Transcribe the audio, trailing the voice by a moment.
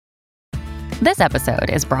This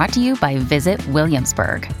episode is brought to you by Visit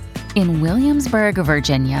Williamsburg. In Williamsburg,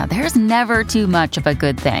 Virginia, there's never too much of a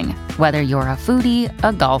good thing. Whether you're a foodie,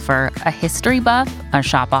 a golfer, a history buff, a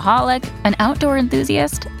shopaholic, an outdoor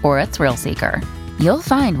enthusiast, or a thrill seeker, you'll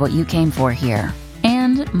find what you came for here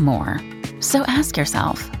and more. So ask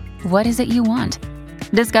yourself, what is it you want?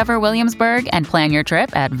 Discover Williamsburg and plan your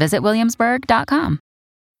trip at visitwilliamsburg.com.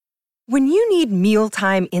 When you need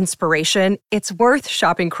mealtime inspiration, it's worth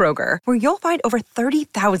shopping Kroger, where you'll find over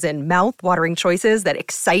 30,000 mouth-watering choices that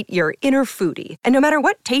excite your inner foodie. And no matter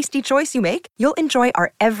what tasty choice you make, you'll enjoy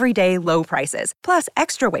our everyday low prices, plus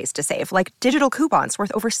extra ways to save, like digital coupons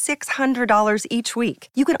worth over $600 each week.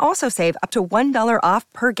 You can also save up to $1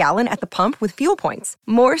 off per gallon at the pump with fuel points.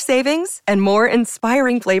 More savings and more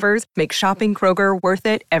inspiring flavors make shopping Kroger worth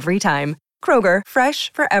it every time. Kroger,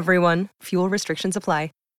 fresh for everyone. Fuel restrictions apply.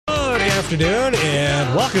 Good afternoon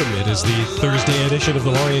and welcome. It is the Thursday edition of the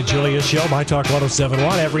Lori and Julia Show, My Talk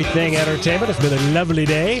 1071, Everything Entertainment. It's been a lovely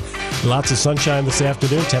day. Lots of sunshine this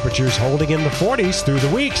afternoon. Temperatures holding in the 40s through the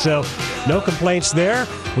week, so no complaints there.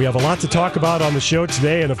 We have a lot to talk about on the show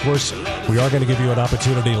today, and of course, we are going to give you an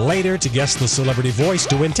opportunity later to guess the celebrity voice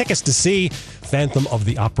to win tickets to see Phantom of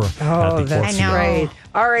the Opera at the that's right.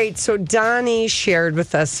 All right, so Donnie shared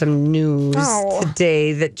with us some news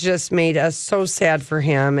today that just made us so sad for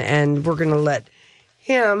him, and we're going to let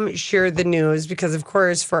him share the news because, of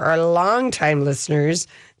course, for our longtime listeners,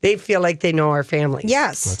 they feel like they know our family.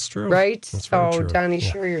 Yes. That's true. Right? That's very true. Donnie,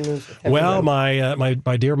 share your news with everyone. Well,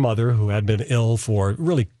 my dear mother, who had been ill for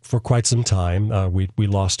quite some time, we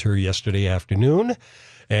lost her yesterday afternoon.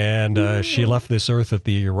 And she left this earth at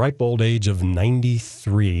the ripe old age of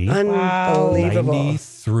 93. Unbelievable.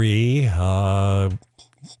 93.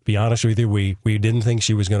 Be honest with you, we didn't think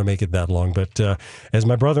she was going to make it that long. But as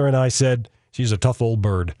my brother and I said, she's a tough old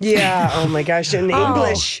bird. Yeah. Oh, my gosh. And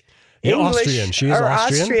English. Yeah, Austrian. She is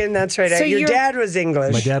Austrian. That's right. So your dad was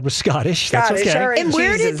English. My dad was Scottish. That's okay. All right. And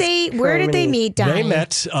where did they meet, Donnie? They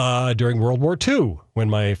met during World War II when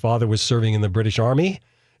my father was serving in the British Army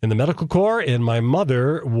in the medical corps, and my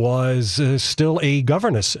mother was still a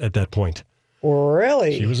governess at that point.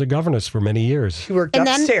 Really? She was a governess for many years. She worked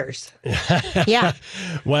upstairs. Yeah.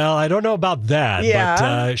 Well, I don't know about that,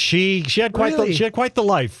 but she had quite the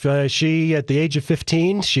life. She, at the age of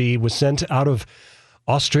 15, she was sent out of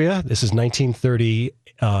Austria. This is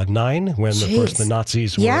 1939 when the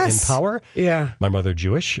Nazis were in power. Yeah. My mother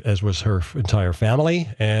Jewish, as was her entire family,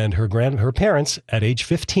 and her parents at age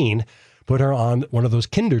 15 put her on one of those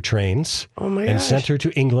kinder trains and sent her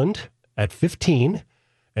to England at 15,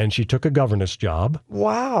 and she took a governess job.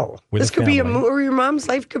 Wow. This could be a movie, or your mom's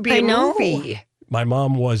life could be a movie. My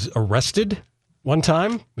mom was arrested one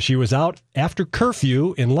time. She was out after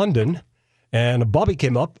curfew in London, and a bobby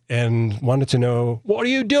came up and wanted to know, what are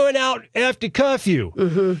you doing out after curfew?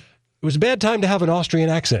 Mm-hmm. It was a bad time to have an Austrian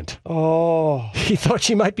accent. Oh. He thought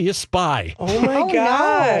she might be a spy. Oh, my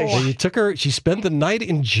gosh. No. He took her, she spent the night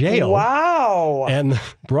in jail. Wow. And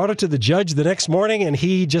brought her to the judge the next morning, and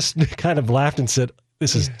he just kind of laughed and said,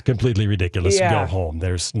 this is completely ridiculous. Yeah. Go home.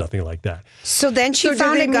 There's nothing like that. So then she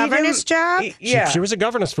found a governess job? Yeah. She was a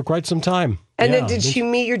governess for quite some time. And then did she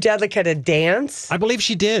meet your dad like at a dance? I believe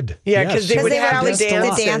she did. Yeah, because they would have the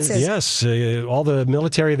dances. dances. Yes, all the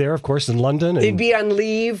military there, of course, in London. And they'd be on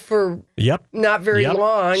leave for not very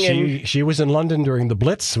long. She was in London during the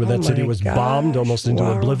Blitz when that city was bombed almost into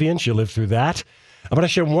oblivion. She lived through that. I'm going to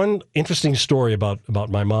share one interesting story about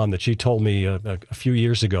my mom that she told me a few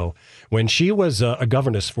years ago when she was a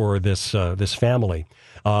governess for this family.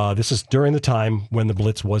 This is during the time when the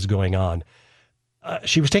Blitz was going on.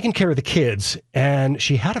 She was taking care of the kids, and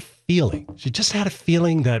she had a feeling. She just had a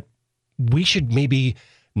feeling that we should maybe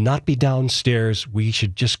not be downstairs. We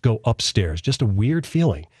should just go upstairs. Just a weird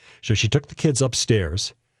feeling. So she took the kids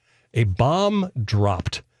upstairs. A bomb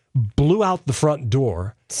dropped, blew out the front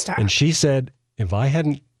door, and she said, if I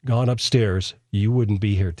hadn't gone upstairs, you wouldn't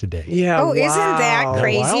be here today. Yeah. Oh, isn't that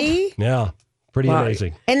crazy? Yeah. Pretty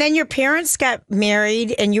amazing. And then your parents got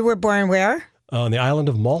married, and you were born where? On the island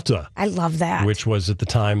of Malta. I love that. Which was at the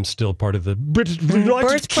time still part of the British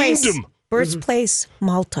United Kingdom. Birthplace,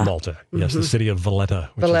 Malta. Malta, yes, the city of Valletta,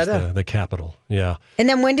 which is the capital. Yeah. And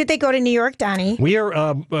then when did they go to New York, Donnie?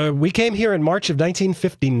 We came here in March of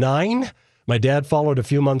 1959. My dad followed a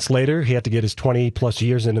few months later. He had to get his 20-plus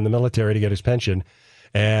years in the military to get his pension.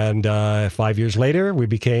 And 5 years later, we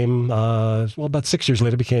became, about 6 years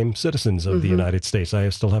later, became citizens of the United States. I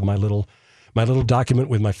still have my little document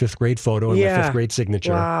with my fifth grade photo and my fifth grade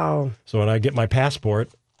signature. Wow. So when I get my passport,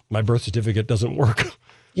 my birth certificate doesn't work.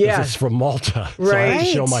 Yeah. It's from Malta. So I had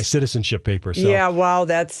to show my citizenship paper. So. Yeah, wow,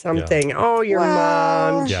 that's something. Yeah. Oh, your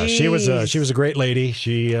mom. Yeah, Jeez. she was a great lady.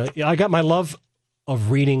 I got my love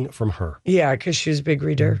of reading from her. Yeah, because she was a big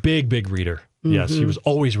reader. Big reader. Mm-hmm. Yes, she was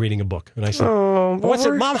always reading a book. And I said, I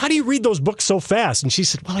said, Mom, how do you read those books so fast? And she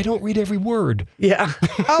said, well, I don't read every word. Yeah.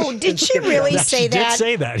 Oh, did she really say that? She did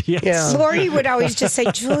say that, yes. Yeah. Lori would always just say,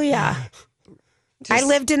 Julia. I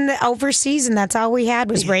lived in the overseas, and that's all we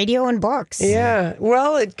had was radio and books. Yeah.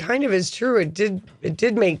 Well, it kind of is true. It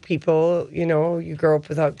did make people, you grow up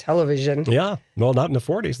without television. Yeah. Well, not in the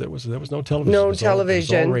 40s. There was no television. No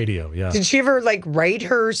television. It was all radio, yeah. Did she ever write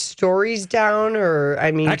her stories down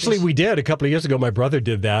Actually, we did a couple of years ago. My brother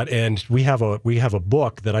did that, and we have a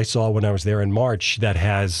book that I saw when I was there in March that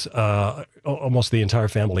has almost the entire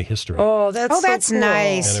family history. Oh, that's cool.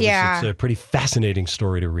 Nice. And it's a pretty fascinating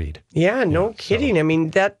story to read. Yeah, no kidding. So. I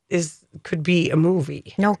mean, could be a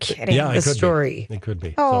movie. No kidding. Yeah, a story. It could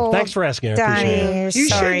be. Oh, so thanks for asking. I appreciate it.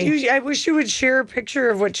 Sorry. I wish you would share a picture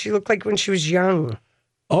of what she looked like when she was young.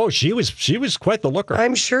 Oh, she was quite the looker.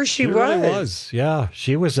 I'm sure she was. Really was. Yeah,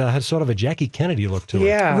 she was had sort of a Jackie Kennedy look to her.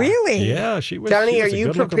 Yeah, really. Yeah, she was. Donnie, are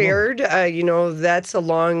you prepared? That's a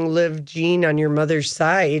long-lived gene on your mother's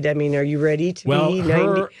side. I mean, are you ready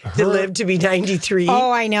to live to be 93?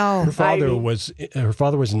 Oh, I know. Her father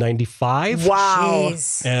was 95. Wow.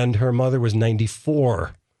 Jeez. And her mother was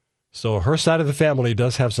 94. So her side of the family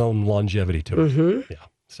does have some longevity to it. Mm-hmm. Yeah.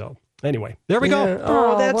 So. Anyway, there we go.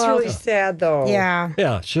 Oh, that's really sad, though. Yeah.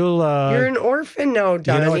 Yeah, she'll... You're an orphan now,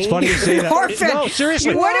 Donnie. It's funny you say that. Orphan. No,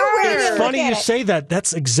 seriously. What a way to It's funny you say that.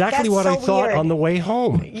 That's exactly what I thought on the way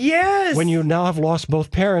home. Yes. When you now have lost both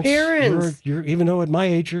parents. You're even though at my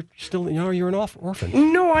age, you're still, you're an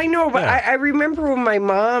orphan. No, I know, but I remember when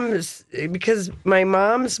because my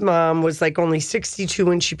mom's mom was only 62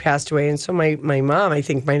 when she passed away. And so my mom, I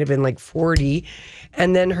think, might have been 40.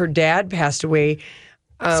 And then her dad passed away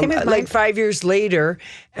 5 years later.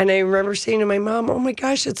 And I remember saying to my mom, oh my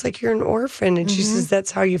gosh, it's like you're an orphan. And she says,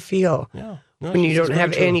 that's how you feel when you don't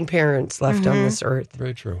have any parents left on this earth.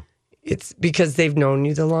 Very true. It's because they've known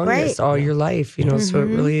you the longest all your life, so it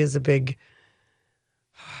really is a big...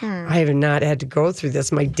 I have not had to go through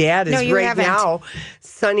this. My dad is now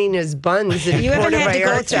sunning his buns in You haven't had to go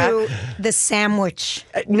Vallarta. through the sandwich.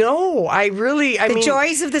 No, the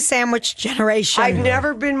joys of the sandwich generation. I've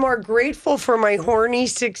never been more grateful for my horny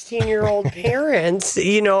 16-year-old parents.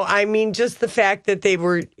 Just the fact that they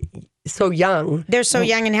were so young. They're so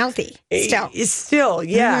young and healthy Still,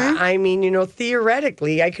 yeah. Mm-hmm.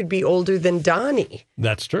 Theoretically, I could be older than Donnie.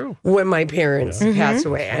 That's true. When my parents pass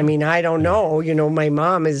away. I don't know. My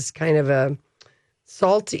mom is kind of a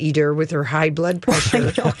salt eater with her high blood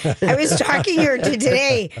pressure. I was talking to her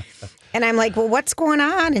today, and I'm like, well, what's going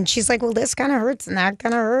on? And she's like, well, this kind of hurts and that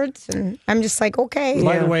kind of hurts. And I'm just like, okay.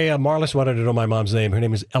 By the way, Marlis wanted to know my mom's name. Her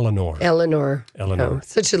name is Eleanor. Eleanor. Oh,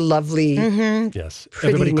 such a lovely, yes.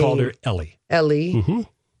 Everybody called her Ellie. Ellie. Mm-hmm.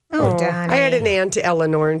 Oh, Donnie. I had an aunt,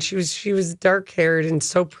 Eleanor, and she was dark-haired and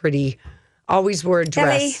so pretty. Always wore a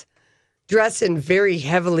dress. Ellie. Dress and very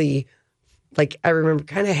heavily, I remember,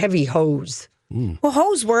 kind of heavy hose. Well,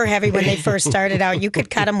 hose were heavy when they first started out. You could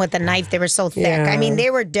cut them with a knife. They were so thick. Yeah. They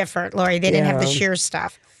were different, Lori. They didn't have the sheer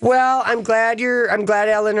stuff. Well, I'm glad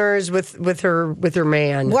Eleanor is with her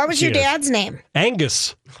man. What was your dad's name?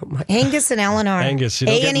 Angus. Angus and Eleanor. Angus.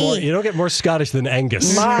 You don't get more Scottish than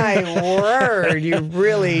Angus. My word, you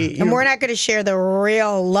really... And we're not going to share the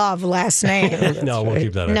real love last name. No, we'll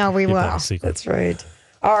keep that. No, we will. That a secret. That's right.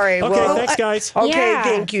 All right. Okay, well, thanks, guys. Okay,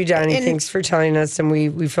 thank you, Johnny. Thanks for telling us, and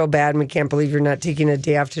we feel bad, and we can't believe you're not taking a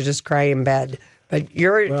day off to just cry in bed. But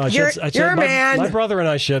you're a man. My brother and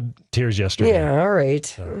I shed tears yesterday. Yeah. All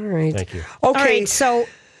right. All right. Thank you. Okay. All right. So,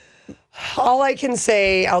 all I can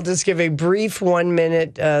say, I'll just give a brief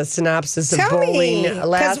 1-minute synopsis of bowling.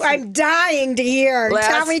 Because I'm dying to hear.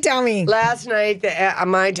 Tell me. Last night,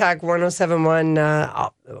 My Talk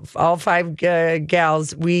 107.1, all five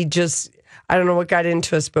gals, we just. I don't know what got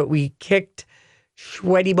into us, but we kicked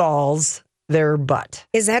Sweaty Balls their butt.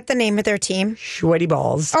 Is that the name of their team? Sweaty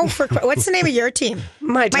Balls. Oh, what's the name of your team?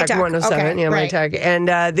 My Talk 107. Okay, My Talk.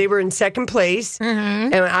 And they were in second place.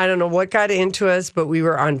 Mm-hmm. And I don't know what got into us, but we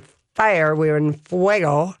were on fire. We were in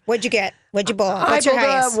fuego. What'd you get? What'd you bowl? What's your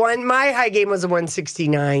highest? My high game was a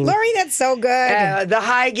 169. Lori, that's so good. The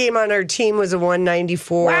high game on our team was a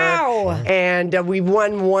 194. Wow. And we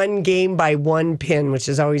won one game by one pin, which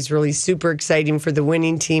is always really super exciting for the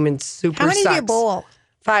winning team and super How many sucks. do you bowl?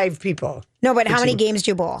 5 people. No, but how many games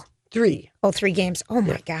do you bowl? 3. Oh, 3 games. Oh,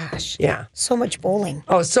 my gosh. Yeah. So much bowling.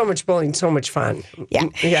 Oh, so much bowling, so much fun. Yeah.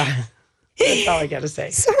 Yeah. That's all I got to say.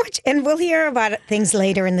 So much. And we'll hear about things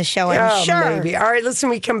later in the show, I'm sure. Maybe. All right, listen,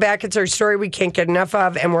 we come back. It's our story we can't get enough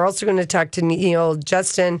of. And we're also going to talk to Neil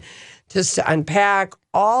Justin just to unpack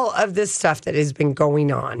all of this stuff that has been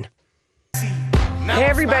going on. Hey,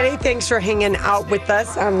 everybody. Thanks for hanging out with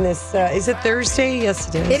us on this. Is it Thursday?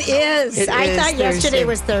 Yes, it is. It is. I thought yesterday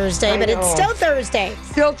was Thursday, but it's still Thursday.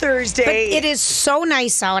 Still Thursday. But it is so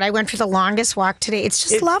nice out. I went for the longest walk today. It's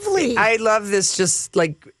just lovely. I love this just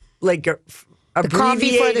like the calm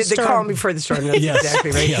before the storm. The calm before the storm. That's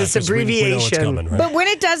exactly right. This abbreviation. We know it's coming, right? But when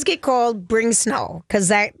it does get cold, bring snow because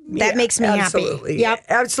that makes me absolutely. happy. Yep.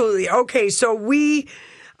 Absolutely. Okay, so we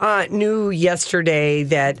knew yesterday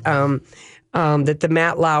that that the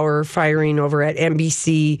Matt Lauer firing over at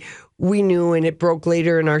NBC, we knew, and it broke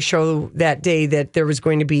later in our show that day, that there was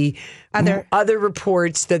going to be other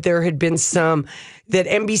reports that there had been some, that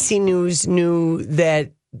NBC News knew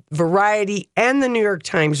that Variety and the New York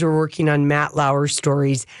Times were working on Matt Lauer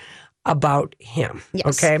stories about him.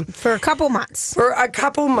 Yes. Okay. For a couple months.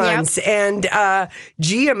 Yep. And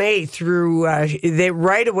GMA threw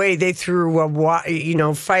they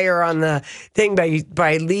threw fire on the thing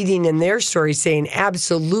by leading in their story, saying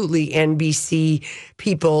absolutely NBC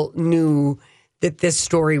people knew that this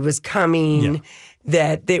story was coming. Yeah.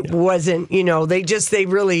 That it wasn't,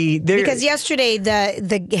 because yesterday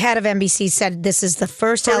the head of NBC said this is the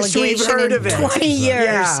first allegation in 20 years.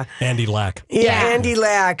 Yeah. Andy Lack. Yeah, Andy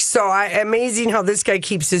Lack. So amazing how this guy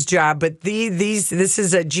keeps his job. But this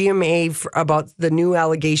is a GMA about the new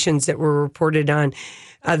allegations that were reported on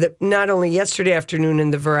not only yesterday afternoon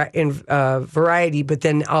in the Variety, but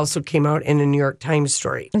then also came out in a New York Times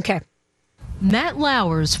story. Okay. Matt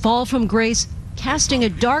Lauer's fall from grace, casting a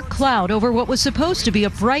dark cloud over what was supposed to be a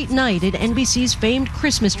bright night at NBC's famed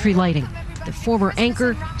Christmas tree lighting. The former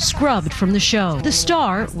anchor scrubbed from the show. The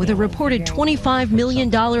star, with a reported $25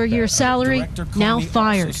 million a year salary, now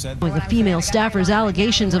fired, with the female staffer's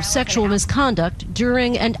allegations of sexual misconduct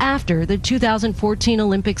during and after the 2014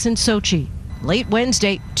 Olympics in Sochi. Late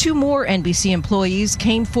Wednesday, 2 more NBC employees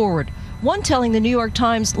came forward. One telling the New York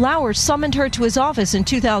Times Lauer summoned her to his office in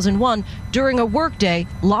 2001 during a workday,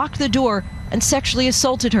 locked the door, and sexually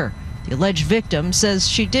assaulted her. The alleged victim says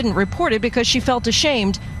she didn't report it because she felt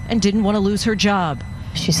ashamed and didn't want to lose her job.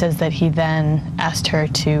 She says that he then asked her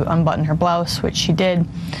to unbutton her blouse, which she did.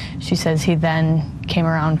 She says he then came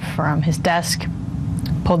around from his desk,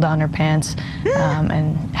 pulled down her pants,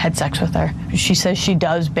 and had sex with her. She says she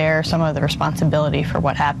does bear some of the responsibility for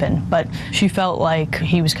what happened, but she felt like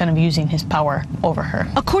he was kind of using his power over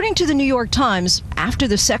her. According to the New York Times, after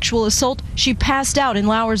the sexual assault, she passed out in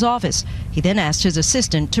Lauer's office. He then asked his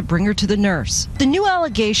assistant to bring her to the nurse. The new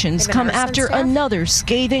allegations come after another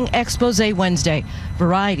scathing expose Wednesday.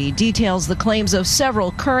 Variety details the claims of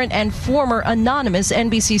several current and former anonymous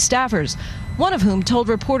NBC staffers, one of whom told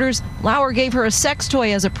reporters Lauer gave her a sex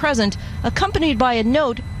toy as a present, accompanied by a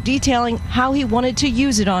note detailing how he wanted to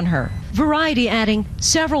use it on her. Variety adding,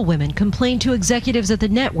 several women complained to executives at the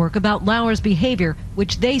network about Lauer's behavior,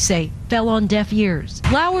 which they say fell on deaf ears.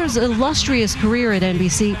 Lauer's illustrious career at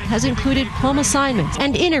NBC has included plum assignments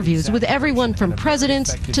and interviews with everyone from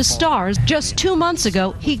presidents to stars. Just 2 months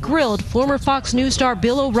ago, he grilled former Fox News star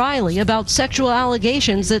Bill O'Reilly about sexual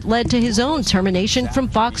allegations that led to his own termination from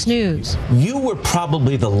Fox News. You were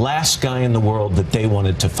probably the last guy in the world that they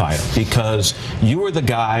wanted to fire because you were the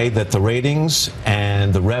guy that the ratings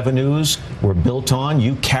and the revenues were built on.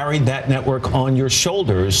 You carried that network on your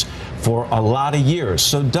shoulders for a lot of years.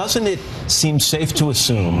 So doesn't it seem safe to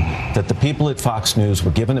assume that the people at Fox News were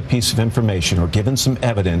given a piece of information or given some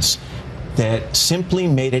evidence that simply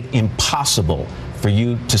made it impossible for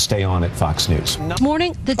you to stay on at Fox News? This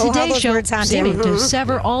morning, the Today Show seeming to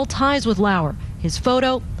sever all ties with Lauer. His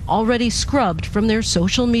photo already scrubbed from their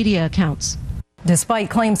social media accounts. Despite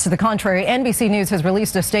claims to the contrary, NBC News has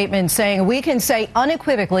released a statement saying we can say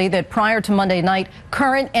unequivocally that prior to Monday night,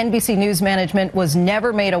 current NBC News management was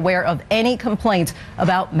never made aware of any complaints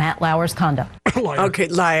about Matt Lauer's conduct. Okay,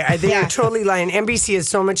 lie. They are totally lying. NBC has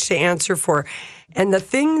so much to answer for. And the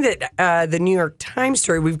thing that the New York Times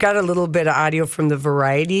story, we've got a little bit of audio from the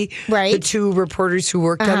Variety, the 2 reporters who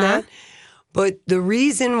worked on that. But the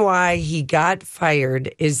reason why he got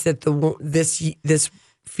fired is that this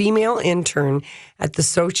female intern at the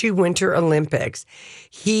Sochi Winter Olympics,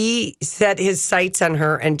 he set his sights on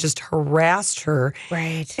her and just harassed her.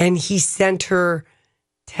 Right. And he sent her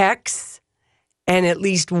texts and at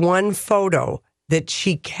least one photo that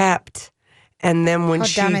she kept And then when How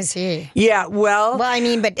dumb is he? Yeah, well, I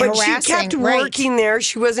mean, but harassing, she kept working there.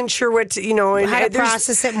 She wasn't sure what to, and how to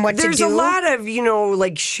process it and what to do. There's a lot of,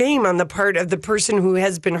 like shame on the part of the person who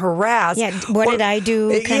has been harassed. Yeah, what did I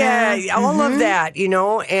do? All of that,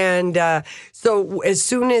 And so as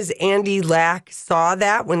soon as Andy Lack saw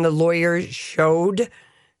that, when the lawyer showed...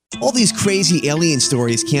 All these crazy alien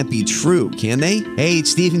stories can't be true, can they? Hey,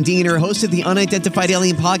 it's Stephen Diener, host of the Unidentified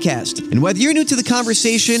Alien Podcast. And whether you're new to the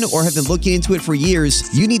conversation or have been looking into it for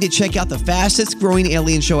years, you need to check out the fastest growing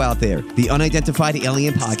alien show out there, the Unidentified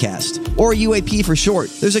Alien Podcast, or UAP for short.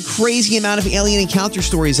 There's a crazy amount of alien encounter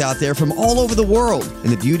stories out there from all over the world.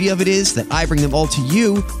 And the beauty of it is that I bring them all to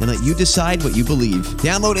you and let you decide what you believe.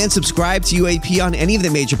 Download and subscribe to UAP on any of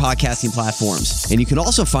the major podcasting platforms. And you can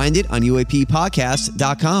also find it on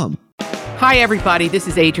UAPpodcast.com. Hi, everybody. This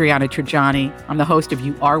is Adriana Trajani. I'm the host of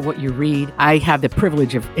You Are What You Read. I have the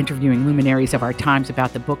privilege of interviewing luminaries of our times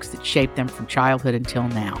about the books that shaped them from childhood until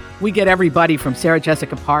now. We get everybody from Sarah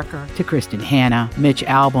Jessica Parker to Kristen Hanna, Mitch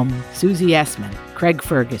Albom, Susie Essman, Craig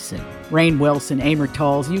Ferguson, Rainn Wilson, Amor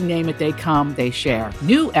Tolls, you name it, they come, they share.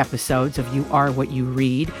 New episodes of You Are What You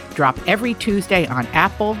Read drop every Tuesday on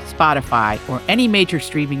Apple, Spotify, or any major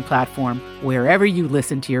streaming platform wherever you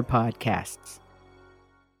listen to your podcasts.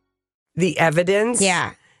 The evidence.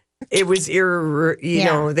 Yeah. It was,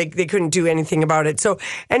 they couldn't do anything about it. So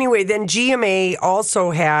anyway, then GMA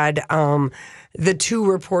also had the two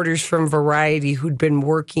reporters from Variety who'd been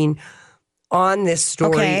working on this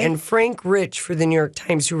story. Okay. And Frank Rich for the New York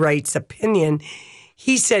Times, who writes opinion,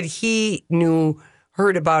 he said he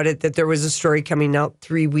heard about it, that there was a story coming out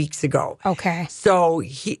 3 weeks ago. Okay. So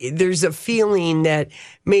there's a feeling that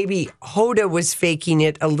maybe Hoda was faking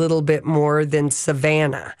it a little bit more than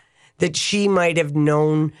Savannah. That she might have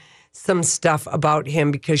known some stuff about him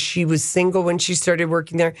because she was single when she started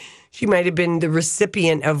working there. She might have been the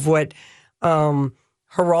recipient of what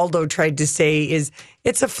Geraldo tried to say is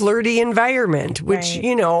it's a flirty environment, which,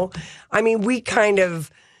 we kind of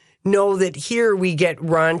know that here we get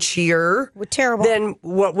raunchier than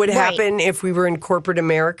what would happen if we were in corporate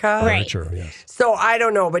America. Right. True, yes. So I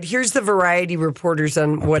don't know, but here's the Variety reporters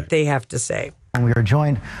on what they have to say. And we are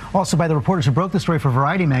joined also by the reporters who broke the story for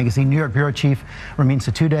Variety magazine, New York bureau chief Ramin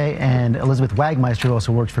Satude and Elizabeth Wagmeister, who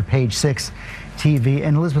also works for Page 6 TV.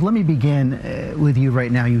 And Elizabeth, let me begin with you right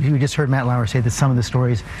now. You just heard Matt Lauer say that some of the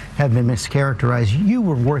stories have been mischaracterized. You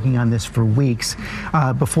were working on this for weeks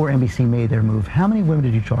before NBC made their move. How many women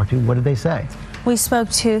did you talk to? What did they say? We spoke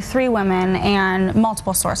to 3 women and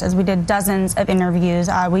multiple sources. We did dozens of interviews.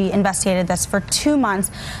 We investigated this for 2 months,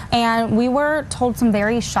 and we were told some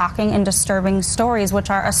very shocking and disturbing stories, which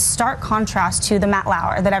are a stark contrast to the Matt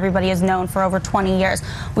Lauer that everybody has known for over 20 years.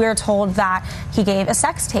 We were told that he gave a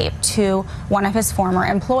sex tape to one of his former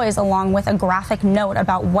employees, along with a graphic note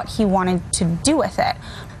about what he wanted to do with it.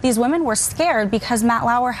 These women were scared because Matt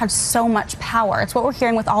Lauer had so much power. It's what we're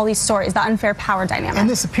hearing with all these stories, the unfair power dynamic. And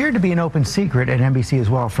this appeared to be an open secret at NBC as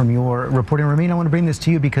well from your reporting. Ramin, I want to bring this to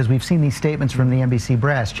you because we've seen these statements from the NBC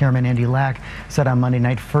brass. Chairman Andy Lack said on Monday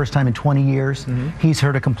night, first time in 20 years, he's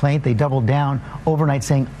heard a complaint. They doubled down overnight,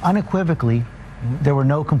 saying unequivocally there were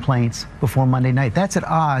no complaints before Monday night. That's at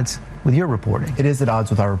odds with your reporting. It is at odds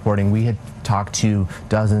with our reporting. We had talked to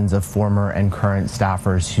dozens of former and current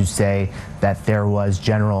staffers who say that there was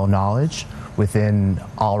general knowledge within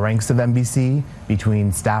all ranks of NBC,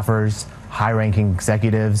 between staffers, high-ranking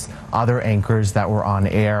executives, other anchors that were on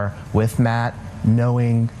air with Matt,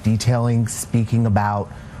 knowing, detailing, speaking about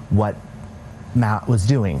what Matt was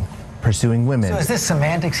doing, pursuing women. So is this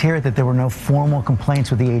semantics here that there were no formal complaints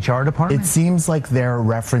with the HR department? It seems like they're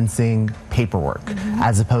referencing paperwork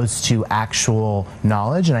as opposed to actual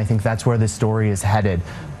knowledge, and I think that's where this story is headed.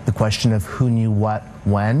 The question of who knew what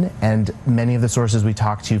when, and many of the sources we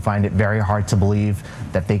talk to find it very hard to believe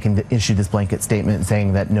that they can issue this blanket statement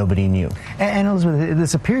saying that nobody knew. And Elizabeth,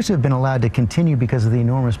 this appears to have been allowed to continue because of the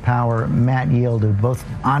enormous power Matt yielded both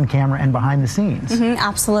on camera and behind the scenes.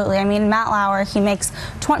 Absolutely. I mean, Matt Lauer, he made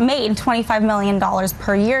 $25 million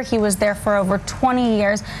per year. He was there for over 20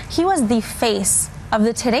 years. He was the face of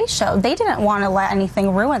the Today Show. They didn't want to let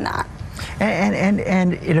anything ruin that. And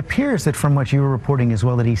it appears that from what you were reporting as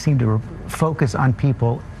well, that he seemed to focus on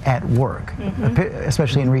people at work,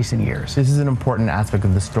 especially in recent years. This is an important aspect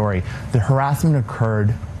of the story. The harassment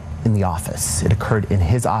occurred in the office. It occurred in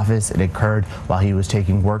his office. It occurred while he was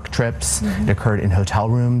taking work trips. It occurred in hotel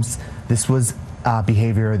rooms. This was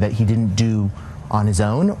behavior that he didn't do on his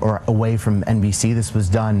own or away from NBC. This was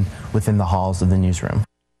done within the halls of the newsroom.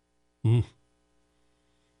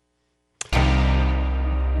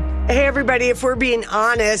 Hey, everybody, if we're being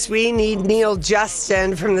honest, we need Neil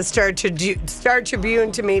Justin from the Star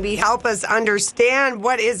Tribune to maybe help us understand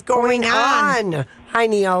what is going on. Hi,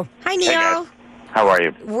 Neil. Hi, Neil. How are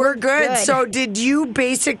you? We're good. So did you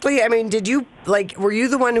basically, were you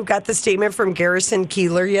the one who got the statement from Garrison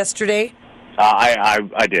Keillor yesterday?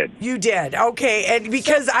 I did. You did. Okay. And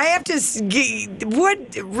because I have to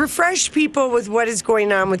refresh people with what is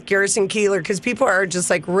going on with Garrison Keillor, because people are just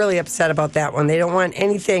really upset about that one. They don't want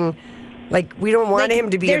anything, we don't want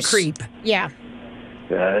him to be a creep. Yeah.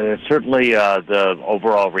 Certainly the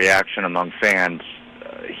overall reaction among fans,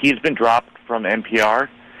 he's been dropped from NPR,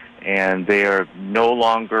 and they are no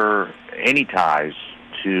longer any ties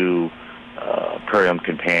to Prairie Home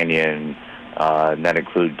Companion. And that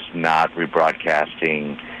includes not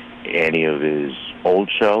rebroadcasting any of his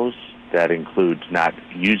old shows. That includes not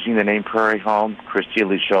using the name Prairie Home. Chris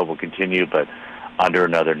Steele's show will continue, but under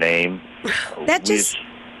another name.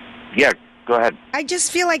 Yeah, go ahead. I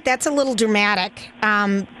just feel like that's a little dramatic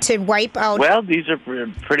to wipe out. Well, these are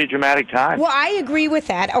pretty dramatic times. Well, I agree with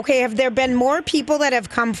that. Okay, have there been more people that have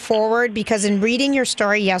come forward? Because in reading your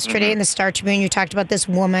story yesterday in the Star Tribune, you talked about this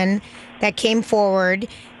woman that came forward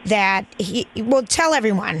that tell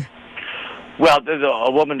everyone. Well, there's a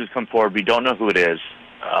woman who's come forward. We don't know who it is,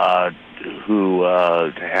 who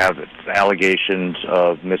have allegations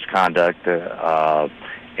of misconduct,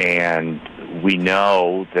 and we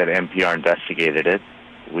know that NPR investigated it.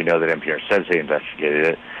 We know that NPR says they investigated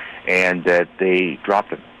it, and that they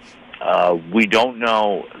dropped him. We don't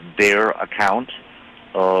know their account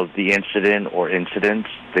of the incident or incidents.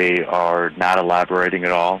 They are not elaborating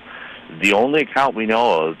at all. The only account we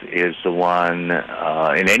know of is the one,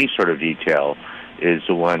 in any sort of detail, is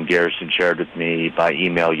the one Garrison shared with me by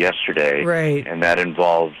email yesterday. Right. And that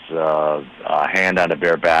involves a hand on a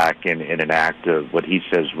bare back in an act of what he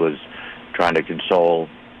says was trying to console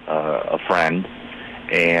a friend.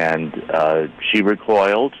 And she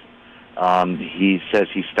recoiled. He says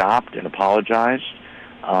he stopped and apologized.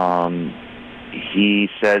 He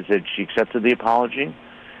says that she accepted the apology.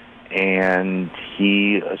 And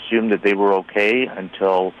he assumed that they were okay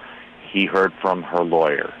until he heard from her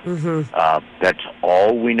lawyer. That's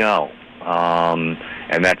all we know.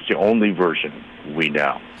 And that's the only version we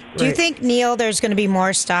know. Do you think, Neil, there's going to be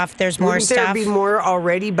more stuff? There's more Wouldn't stuff? there be more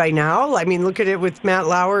already by now? I mean, look at it with Matt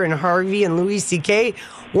Lauer and Harvey and Louis C.K.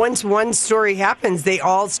 Once one story happens, they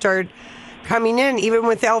all start coming in, even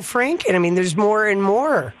with Al Franken. I mean, there's more and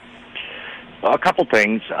more. A couple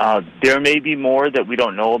things. There may be more that we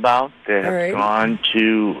don't know about that have gone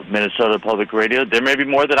to Minnesota Public Radio. There may be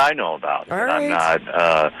more that I know about that I'm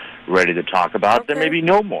not ready to talk about. There may be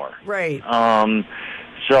no more. Right.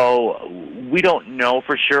 So we don't know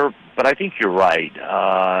for sure, but I think you're right.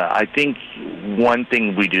 I think one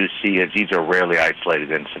thing we do see is these are rarely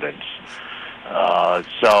isolated incidents.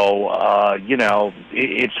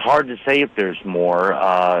 It's hard to say if there's more.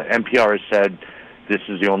 NPR has said this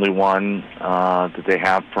is the only one that they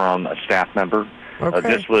have from a staff member.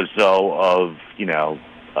 This was, though,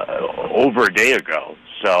 over a day ago.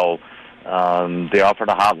 So they offered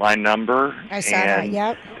a hotline number. I saw that,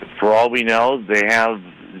 yep. For all we know, they have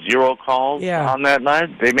 0 calls on that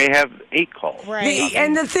line. They may have 8 calls. Right.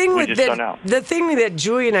 And the thing that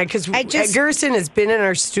Julie and I, because Garrison has been in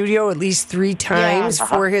our studio at least 3 times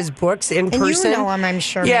for his books in person. And you know him, I'm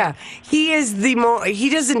sure. Yeah. He is he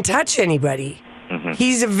doesn't touch anybody.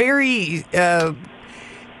 He's a very, I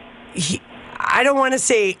don't want to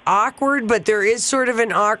say awkward, but there is sort of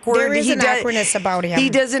an awkward. There is an awkwardness about him. He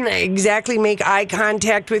doesn't exactly make eye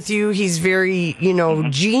contact with you. He's very,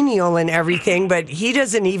 genial and everything, but he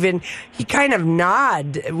doesn't even, he kind of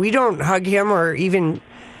nod. We don't hug him or even,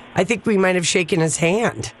 I think we might have shaken his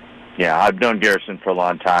hand. Yeah, I've known Garrison for a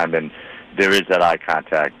long time, and there is that eye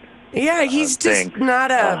contact. Yeah, he's just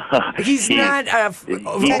not a. He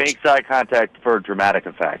makes eye contact for dramatic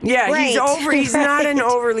effect. Yeah, he's He's not an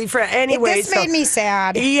overly friend. Anyway, this made me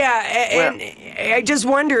sad. Yeah, and I just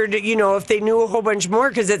wondered, if they knew a whole bunch more,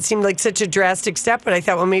 because it seemed like such a drastic step. But I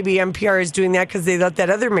thought, well, maybe NPR is doing that because they let that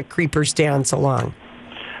other McCreeper stay on so long.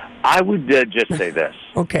 I would just say this.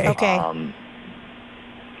 Okay.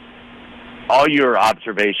 All your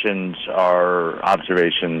observations are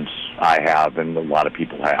observations I have and a lot of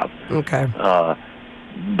people have. Okay.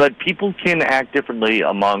 But people can act differently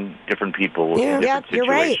among different people in different situations. You're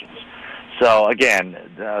right. So, again,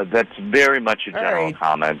 that's very much a general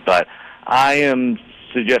comment. But I am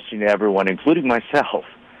suggesting to everyone, including myself,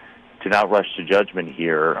 to not rush to judgment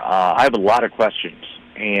here. I have a lot of questions,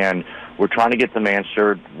 and we're trying to get them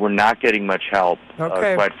answered. We're not getting much help,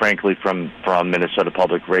 quite frankly, from Minnesota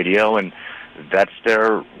Public Radio. And that's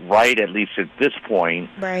their right, at least at this point.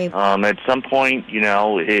 Right. At some point,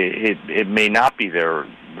 it may not be their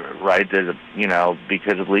right,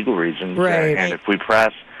 because of legal reasons. Right. And if we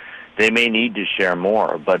press, they may need to share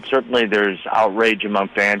more. But certainly there's outrage among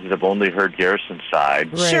fans that have only heard Garrison's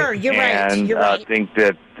side. Right. Sure, you're right. And You're right. think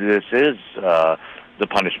that this is, the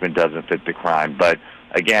punishment doesn't fit the crime. But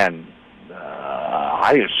again,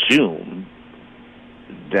 I assume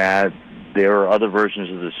that there are other versions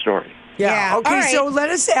of the story. Yeah. Okay, All right. so let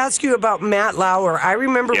us ask you about Matt Lauer. I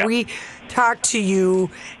remember we talked to you,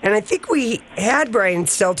 and I think we had Brian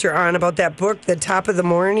Stelter on about that book, The Top of the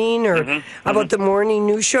Morning, or about the morning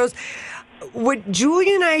news shows. What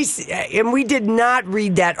Julia and I, and we did not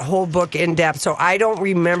read that whole book in depth, so I don't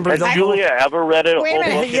remember Has the Julia ever read it? Wait a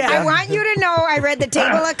minute. Yeah. I want you to know I read the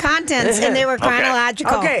table of contents, and they were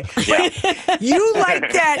chronological. Okay. You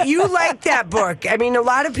like that. You like that book. I mean, a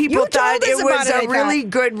lot of people thought it was a really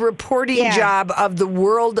good reporting job of the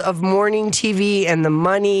world of morning TV and the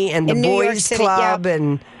money and the boys club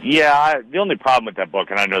and. Yeah, the only problem with that book,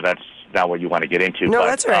 and I know that's not what you want to get into. No, but,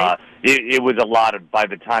 that's right. It was a lot of, by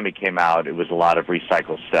the time it came out, it was a lot of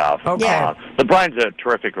recycled stuff. Okay. But Brian's a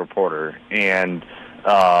terrific reporter, and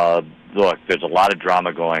look, there's a lot of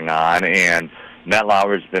drama going on, and Matt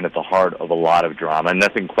Lauer's been at the heart of a lot of drama, and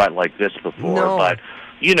nothing quite like this before. No. But,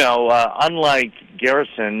 unlike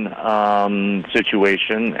Garrison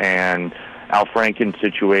situation and Al Franken's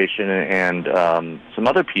situation and some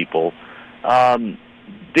other people,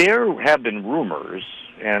 there have been rumors,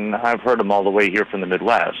 and I've heard them all the way here from the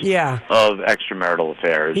Midwest, of extramarital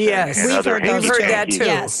affairs. Yes, and we've other heard that too. hanky-panky.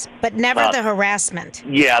 Yes, but never the harassment.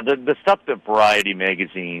 Yeah, the stuff that Variety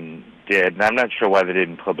magazine did, and I'm not sure why they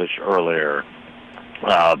didn't publish earlier,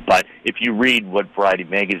 but if you read what Variety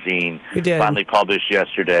magazine finally published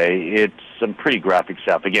yesterday, it's some pretty graphic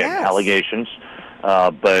stuff. Again, allegations,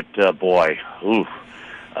 but boy, oof.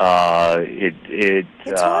 They're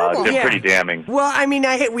pretty damning. Well, I mean,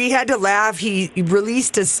 we had to laugh. He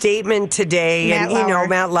released a statement today,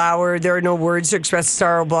 Matt Lauer, there are no words to express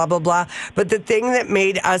sorrow, blah, blah, blah. But the thing that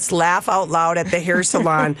made us laugh out loud at the hair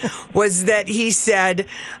salon was that he said,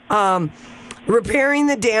 repairing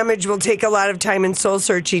the damage will take a lot of time and soul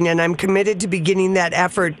searching, and I'm committed to beginning that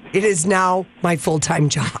effort. It is now my full-time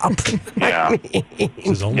job. Yeah.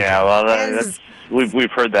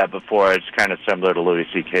 We've heard that before. It's kind of similar to Louis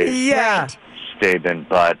C.K.'s statement,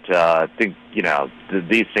 but I think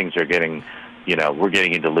these things are getting. We're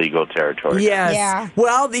getting into legal territory. Yes. Yeah.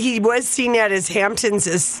 Well, he was seen at his Hamptons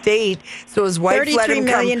estate, so his wife let him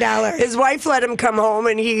come. $33 million. His wife let him come home,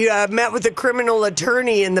 and he met with a criminal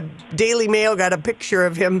attorney, and the Daily Mail got a picture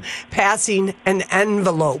of him passing an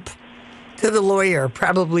envelope to the lawyer,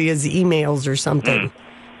 probably his emails or something.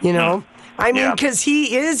 I mean, because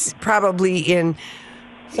he is probably in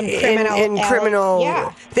some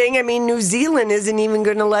criminal thing. I mean, New Zealand isn't even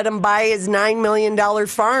going to let him buy his $9 million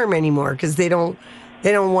farm anymore because they don't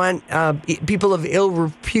want people of ill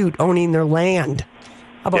repute owning their land.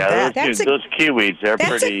 How about that? Those Kiwis, they're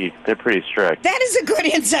pretty strict. That is a good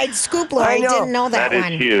inside scoop, Laura. I didn't know that one.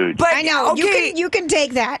 That is huge. But I know. Okay. You can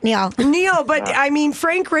take that, Neil. But I mean,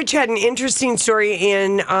 Frank Rich had an interesting story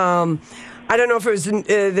in... I don't know if it was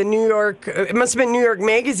the New York, it must have been New York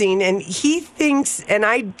Magazine, and he thinks, and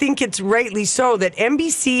I think it's rightly so, that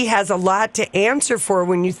NBC has a lot to answer for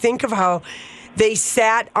when you think of how they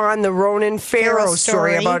sat on the Ronan Farrow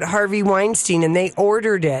story about Harvey Weinstein, and they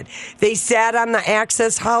ordered it. They sat on the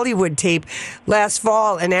Access Hollywood tape last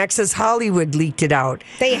fall, and Access Hollywood leaked it out.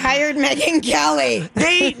 They hired Megyn Kelly.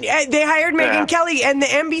 They hired Megyn Kelly, and the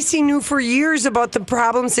NBC knew for years about the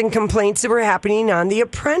problems and complaints that were happening on The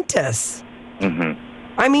Apprentice.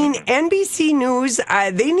 Mm-hmm. I mean, NBC News,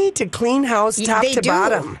 they need to clean house top to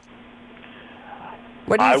bottom.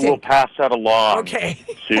 What do you think? I will pass that along to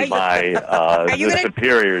my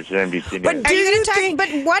superiors at NBC News.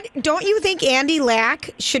 But don't you think Andy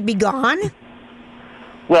Lack should be gone?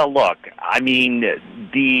 Well, look, I mean,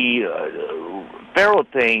 the Farrow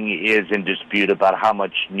thing is in dispute about how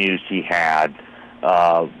much news he had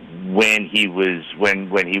when he was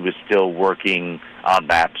still working on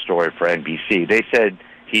that story for NBC. They said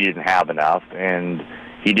he didn't have enough, and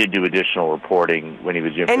he did do additional reporting when he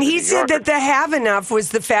was in. And he said that the have enough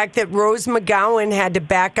was the fact that Rose McGowan had to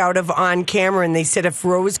back out of On Camera, and they said if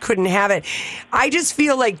Rose couldn't have it. I just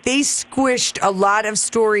feel like they squished a lot of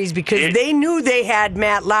stories because they knew they had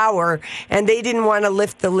Matt Lauer, and they didn't want to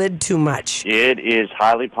lift the lid too much. It is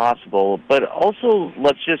highly possible, but also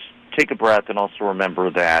let's just take a breath and also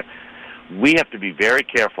remember that we have to be very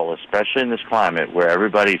careful, especially in this climate where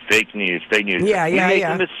everybody fake news. Yeah, we make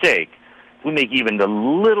a mistake, we make even the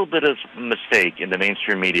little bit of mistake in the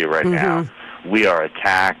mainstream media right now, we are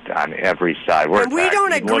attacked on every side. And we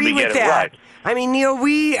don't agree with that. Right. I mean, Neil,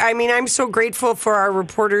 I'm so grateful for our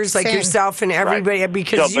reporters like yourself and everybody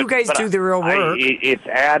because you guys do the real work. It's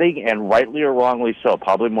adding, and rightly or wrongly so,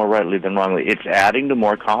 probably more rightly than wrongly, it's adding to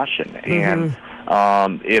more caution. And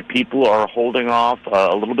if people are holding off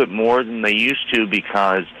a little bit more than they used to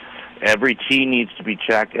because every T needs to be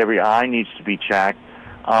checked, every I needs to be checked,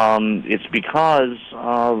 it's because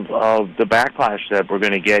of the backlash that we're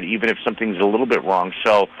going to get, even if something's a little bit wrong.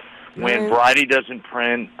 So when Variety doesn't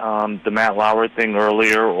print the Matt Lauer thing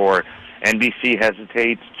earlier, or NBC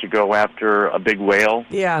hesitates to go after a big whale,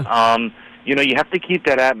 you have to keep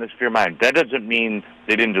that atmosphere in mind. That doesn't mean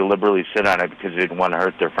they didn't deliberately sit on it because they didn't want to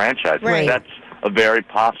hurt their franchise. Right. That's a very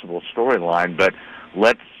possible storyline, but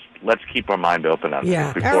let's keep our mind open on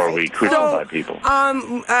this before we crucify people.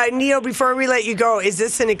 Neil, before we let you go, is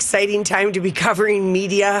this an exciting time to be covering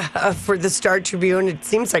media for the Star Tribune? It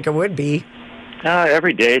seems like it would be.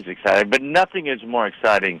 Every day is exciting, but nothing is more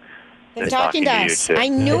exciting than talking to us. You two. I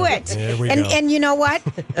knew it. There we and go. and you know what?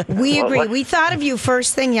 We agree. We thought of you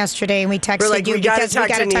first thing yesterday, and we texted you because we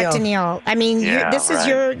got to talk to Neil. I mean, this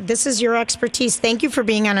is your expertise. Thank you for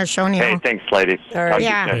being on our show, Neil. Hey, thanks, ladies. All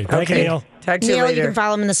right. Thank you, Neil. Talk to you Neil, later. you can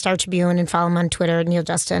follow him in the Star Tribune and follow him on Twitter, Neil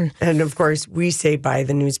Justin. And of course, we say buy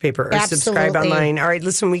the newspaper or subscribe online. All right,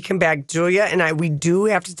 listen, we come back. Julia and I, we do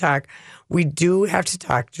have to talk.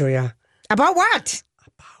 Julia. About what?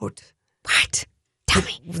 About what? Tell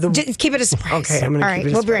me. Just keep it a surprise. Okay, I'm going to keep it a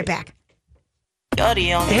surprise. We'll be right back.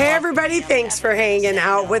 Hey, everybody. Thanks for hanging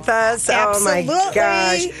out with us. Absolutely. Oh, my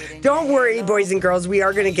gosh. Don't worry, boys and girls. We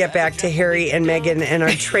are going to get back to Harry and Meghan and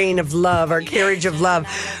our train of love, our carriage of love.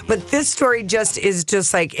 But this story is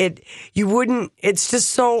just like it. It's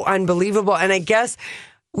just so unbelievable. And I guess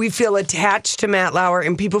we feel attached to Matt Lauer,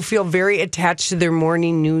 and people feel very attached to their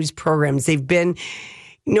morning news programs. They've been...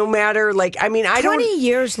 No matter, 20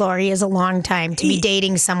 years, Lori, is a long time to be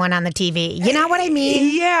dating someone on the TV. You know what I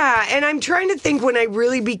mean? Yeah, and I'm trying to think when I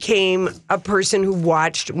really became a person who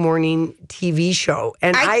watched morning TV show.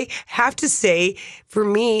 And I have to say, for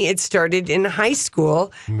me, it started in high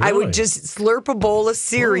school. Really? I would just slurp a bowl of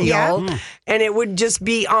cereal, and it would just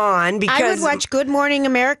be on. Because I would watch Good Morning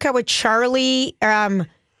America with Charlie...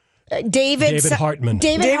 David Hartman.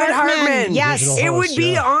 David Hartman. Yes. It would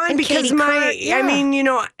be on because I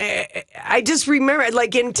just remember in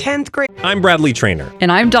 10th grade. I'm Bradley Trainer.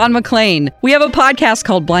 And I'm Don McClain. We have a podcast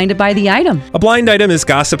called Blinded by the Item. A blind item is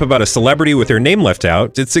gossip about a celebrity with their name left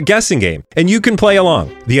out. It's a guessing game, and you can play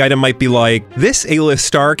along. The item might be like, this A-list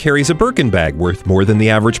star carries a Birkin bag worth more than the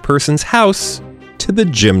average person's house to the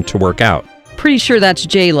gym to work out. Pretty sure that's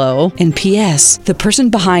J-Lo. And P.S. the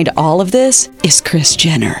person behind all of this is Kris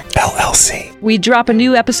Jenner, LLC. We drop a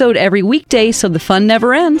new episode every weekday so the fun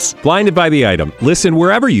never ends. Blinded by the Item. Listen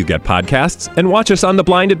wherever you get podcasts and watch us on the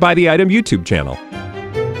Blinded by the Item YouTube channel.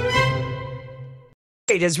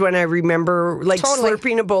 Is when I remember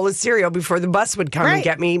slurping a bowl of cereal before the bus would come and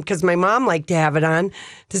get me because my mom liked to have it on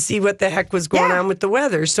to see what the heck was going on with the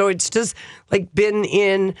weather. So it's just been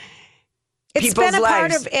in... It's been a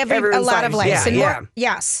part of a lot of lives.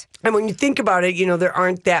 Yes. And when you think about it, there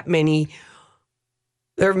haven't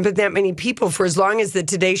been that many people for as long as the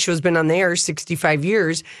Today Show's been on the air, 65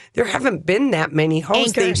 years. There haven't been that many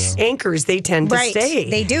hosts. Anchors, they tend to stay.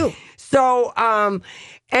 They do. So,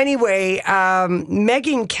 anyway,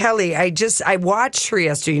 Megyn Kelly, I watched her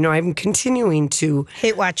yesterday. I'm continuing to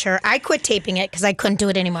hate watch her. I quit taping it because I couldn't do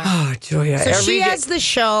it anymore. Oh, Julia. So she has the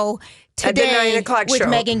show today at the 9 o'clock with show.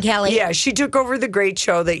 Megyn Kelly. Yeah, she took over the great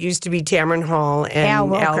show that used to be Tamron Hall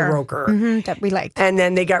and Al Roker. That we liked. And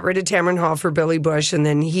then they got rid of Tamron Hall for Billy Bush, and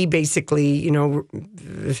then he basically,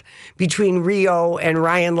 between Rio and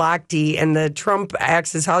Ryan Lochte and the Trump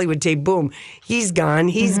Access Hollywood tape, boom, he's gone.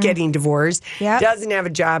 He's getting divorced. Yep. Doesn't have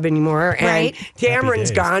a job anymore. And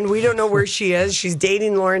Tamron's gone. We don't know where she is. She's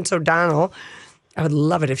dating Lawrence O'Donnell. I would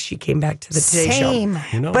love it if she came back to the Today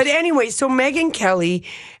Show. But anyway, so Megyn Kelly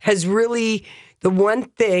has really, the one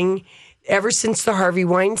thing, ever since the Harvey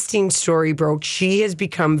Weinstein story broke, she has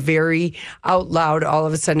become very out loud all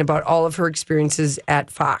of a sudden about all of her experiences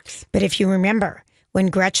at Fox. But if you remember, when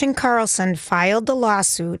Gretchen Carlson filed the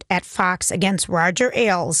lawsuit at Fox against Roger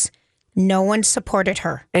Ailes, no one supported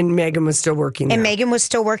her. And Megyn was still working there. And Megyn was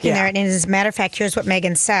still working there. And as a matter of fact, here's what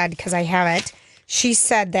Megyn said, because I have it. She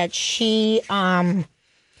said that she, I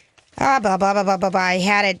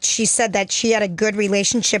had it. She said that she had a good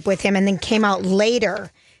relationship with him and then came out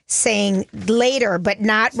later saying but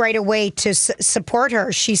not right away to support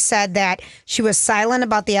her. She said that she was silent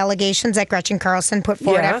about the allegations that Gretchen Carlson put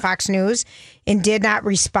forward at Fox News and did not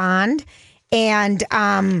respond. and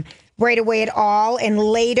right away at all. And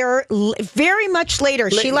later, very much later,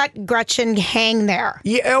 she let Gretchen hang there.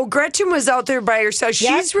 Yeah, Gretchen was out there by herself.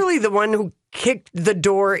 She's really the one who kicked the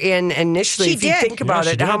door in initially. She if you did. think about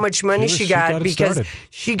it, how much money she got because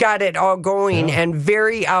she got it all going and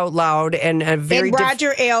very out loud and very. And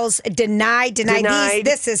Roger Ailes denied.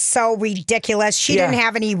 This is so ridiculous. She didn't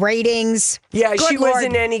have any ratings. Yeah, Good she Lord.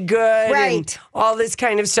 wasn't any good. Right. And all this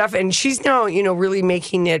kind of stuff. And she's now, really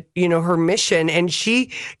making it, her mission. And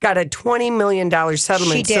she got a $20 million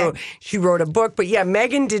settlement. She did. So she wrote a book. But yeah,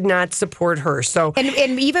 Meghan did not support her. So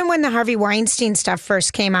And even when the Harvey Weinstein stuff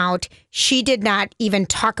first came out, she did not even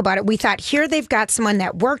talk about it. We thought, here they've got someone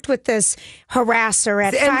that worked with this harasser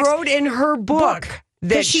at and Fox. wrote in her book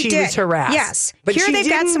that she was harassed. Yes. But here she they've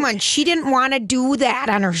got didn't- someone. She didn't want to do that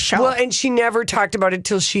on her show. Well, and she never talked about it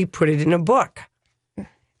till she put it in a book.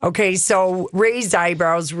 Okay, so raised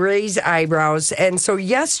eyebrows. And so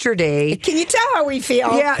yesterday... Can you tell how we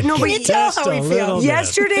feel? Yeah, no, Can but you tell how we feel?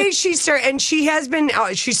 Yesterday she starts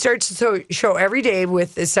to show every day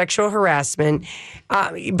with the sexual harassment.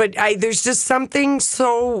 But there's just something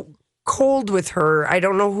so cold with her. I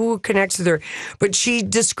don't know who connects with her, but she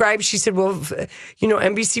said, well,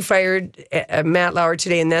 NBC fired Matt Lauer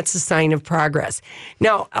today, and that's a sign of progress.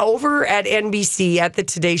 Now, over at NBC, at the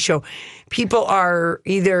Today Show, people are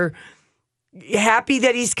either happy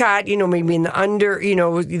that he's caught, maybe in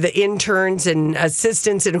the interns and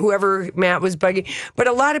assistants and whoever Matt was bugging. But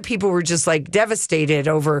a lot of people were just like devastated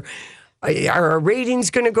over, are our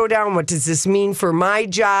ratings going to go down? What does this mean for my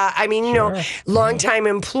job? I mean, longtime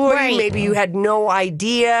employee. Right. Maybe you had no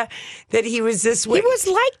idea that he was this way. He was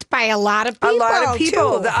liked by a lot of people.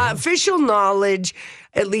 Too. The official knowledge,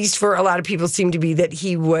 at least for a lot of people, seemed to be that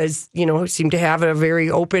he was, seemed to have a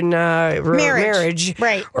very open marriage,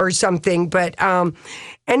 right, or something. But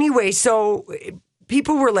anyway, so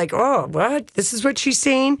people were like, "Oh, what? This is what she's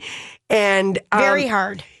saying," and very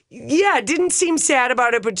hard. Yeah, didn't seem sad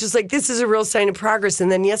about it, but just like, this is a real sign of progress.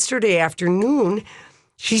 And then yesterday afternoon,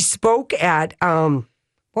 she spoke at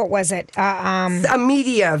what was it? A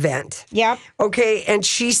media event. Yep. Okay, and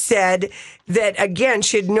she said that, again,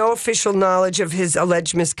 she had no official knowledge of his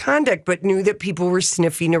alleged misconduct, but knew that people were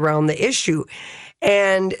sniffing around the issue.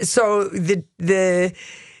 And so the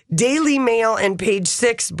Daily Mail and Page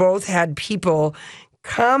Six both had people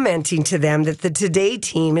commenting to them that the Today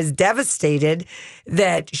team is devastated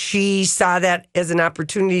that she saw that as an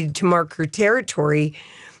opportunity to mark her territory,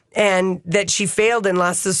 and that she failed and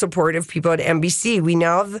lost the support of people at NBC. We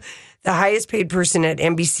now have the highest paid person at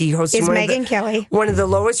NBC hosting Megyn Kelly, one of the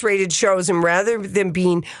lowest rated shows. And rather than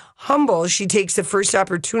being humble, she takes the first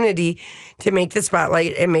opportunity to make the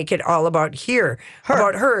spotlight and make it all about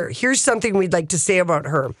her. Here's something we'd like to say about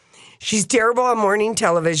her. She's terrible on morning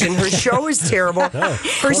television. Her show is terrible.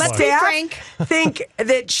 Her staff think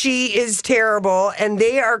that she is terrible, and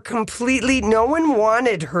they are completely, no one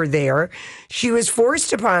wanted her there. She was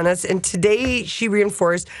forced upon us, and today she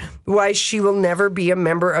reinforced why she will never be a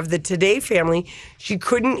member of the Today family. She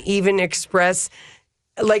couldn't even express,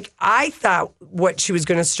 I thought what she was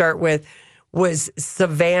going to start with was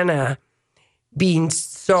Savannah being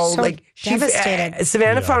so devastated.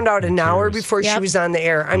 Savannah found out an hour before she was on the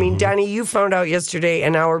air. I mean, Donnie, you found out yesterday,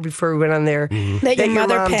 an hour before we went on there, that your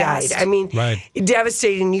mother mom passed. died. I mean,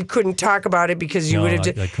 devastating. You couldn't talk about it because you would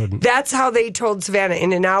have. I couldn't. That's how they told Savannah,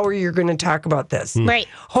 in an hour you're going to talk about this. Right.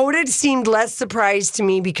 Hoda seemed less surprised to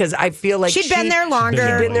me because I feel like she'd been there longer.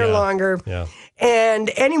 She'd been there longer. Yeah. And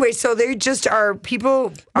anyway, so they just are,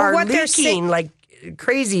 people are leaking like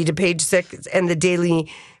crazy to Page Six and the Daily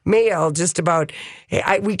Mail just about,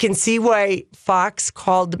 we can see why Fox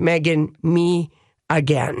called Megyn Me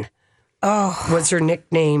Again. Oh. Was her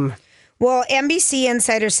nickname. Well, NBC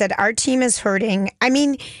Insider said, our team is hurting. I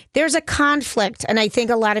mean, there's a conflict, and I think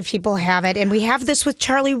a lot of people have it. And we have this with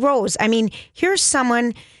Charlie Rose. I mean, here's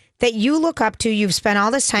someone that you look up to, you've spent all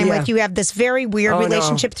this time with, you have this very weird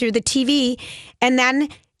relationship through the TV, and then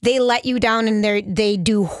they let you down and they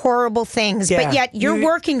do horrible things. Yeah. But yet you're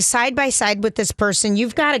working side by side with this person.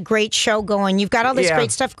 You've got a great show going. You've got all this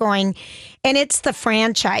great stuff going. And it's the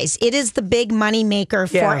franchise. It is the big money maker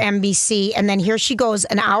for NBC. And then here she goes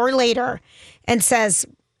an hour later and says,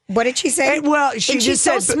 what did she say? Well, she and just she's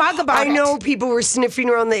so said, smug about it. I know people were sniffing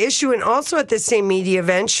around the issue. And also at the same media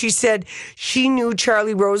event, she said she knew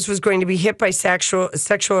Charlie Rose was going to be hit by sexual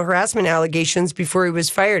harassment allegations before he was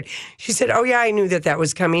fired. She said, oh, yeah, I knew that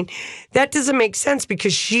was coming. That doesn't make sense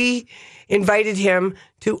because she invited him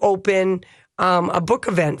to open a book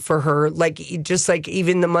event for her, just like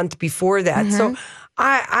even the month before that. Mm-hmm. So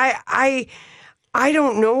I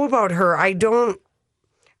don't know about her.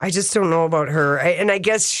 I just don't know about her. And I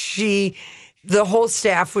guess she the whole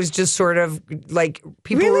staff was just sort of like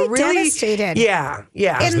people Really were really devastated. Yeah.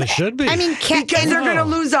 As they should be. I mean, because they're going to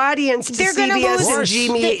lose audience to They're going to CBS lose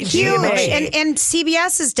and huge, GMA. and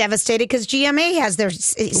CBS is devastated because GMA has their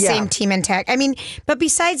same team intact. I mean, but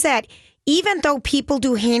besides that, even though people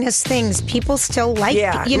do heinous things, people still like,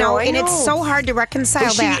 and it's so hard to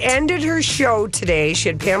reconcile that. She ended her show today. She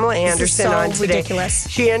had Pamela Anderson so on today. ridiculous.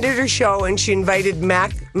 She ended her show and she invited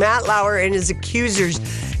Matt Lauer and his accusers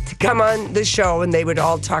to come on the show, and they would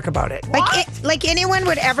all talk about it. Like anyone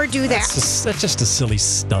would ever do that. That's just a silly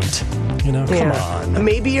stunt. Come on.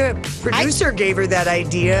 Maybe a producer gave her that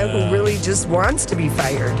idea who really just wants to be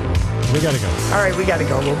fired. We got to go. All right, we got to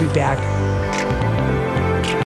go. We'll be back.